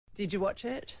Did you watch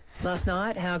it last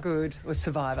night? How good was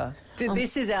Survivor?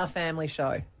 This is our family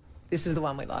show. This is the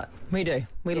one we like. We do.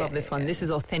 We love this one. This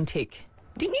is authentic.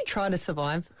 Didn't you try to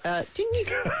survive? Didn't you?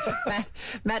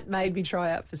 Matt made me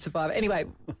try out for Survivor. Anyway,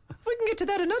 we can get to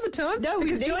that another time. No,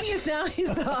 because joining us now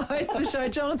is the host of the show,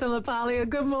 Jonathan LaPaglia.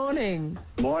 Good morning.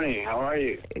 Morning, how are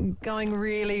you? Going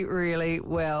really, really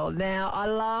well. Now, I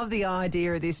love the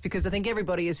idea of this because I think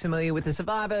everybody is familiar with the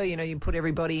Survivor. You know, you put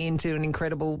everybody into an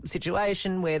incredible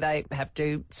situation where they have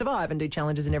to survive and do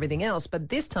challenges and everything else. But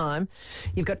this time,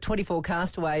 you've got 24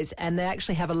 castaways and they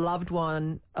actually have a loved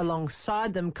one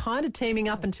alongside them, kind of teaming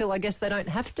up until I guess they don't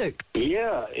have to.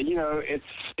 Yeah, you know,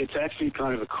 it's actually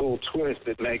kind of a cool twist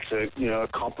that makes a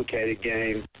complicated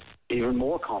game even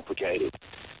more complicated.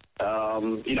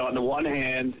 You know, on the one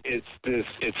hand, there's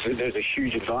a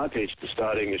huge advantage to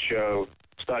starting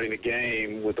the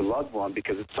game with a loved one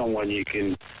because it's someone you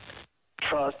can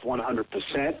trust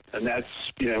 100%, and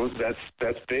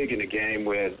that's big in a game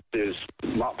where there's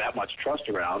not that much trust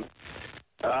around.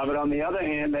 But on the other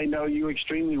hand, they know you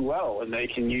extremely well, and they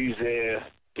can use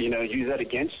that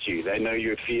against you. They know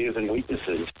your fears and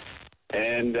weaknesses.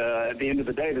 And at the end of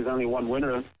the day, there's only one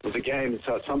winner of the game,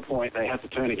 so at some point they have to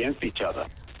turn against each other.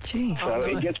 Gee. So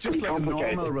it gets just pretty like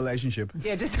complicated. a normal relationship.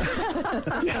 Yeah, just...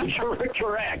 Yeah, you're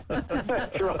correct.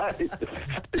 That's right.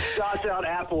 It starts out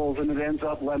apples and it ends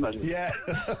up lemons. Yeah.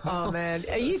 Oh, man.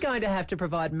 Are you going to have to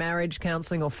provide marriage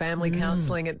counselling or family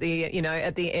counselling at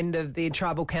the end of the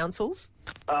tribal councils?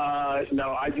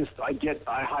 No, I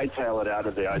hightail it out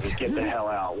of there. I just get the hell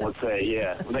out once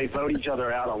when they vote each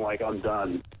other out, I'm like, I'm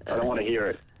done. I don't want to hear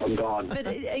it. I'm gone. But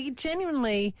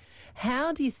genuinely,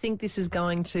 how do you think this is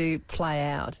going to play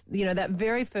out? You know, that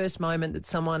very first moment that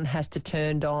someone has to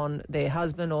turn on their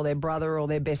husband or their brother or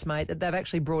their best mate that they've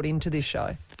actually brought into this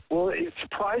show. Well,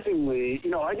 surprisingly,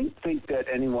 I didn't think that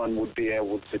anyone would be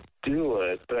able to do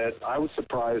it, but I was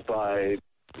surprised by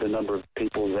the number of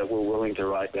people that were willing to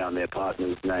write down their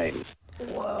partner's names.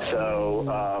 Whoa.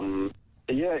 So,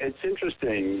 it's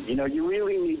interesting. You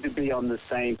really need to be on the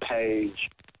same page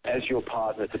as your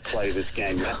partner to play this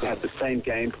game. You have to have the same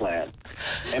game plan.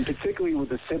 And particularly with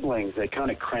the siblings, they kind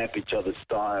of cramp each other's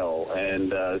style.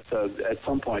 And so at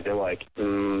some point they're like,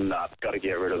 I've got to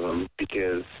get rid of them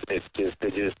because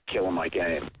they're just killing my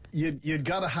game. You'd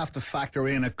got to have to factor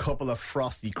in a couple of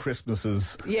frosty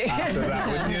Christmases after that,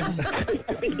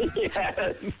 wouldn't you?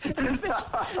 Yes.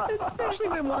 Especially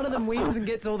when one of them wins and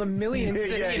gets all the millions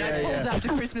and pulls up to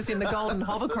Christmas in the golden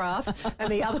hovercraft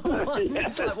and the other one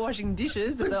is like washing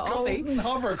dishes at the Golden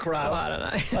hovercraft. Oh, I don't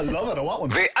know. I love it. I want one.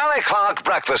 The Ali Clark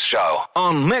Breakfast Show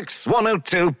on Mix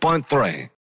 102.3.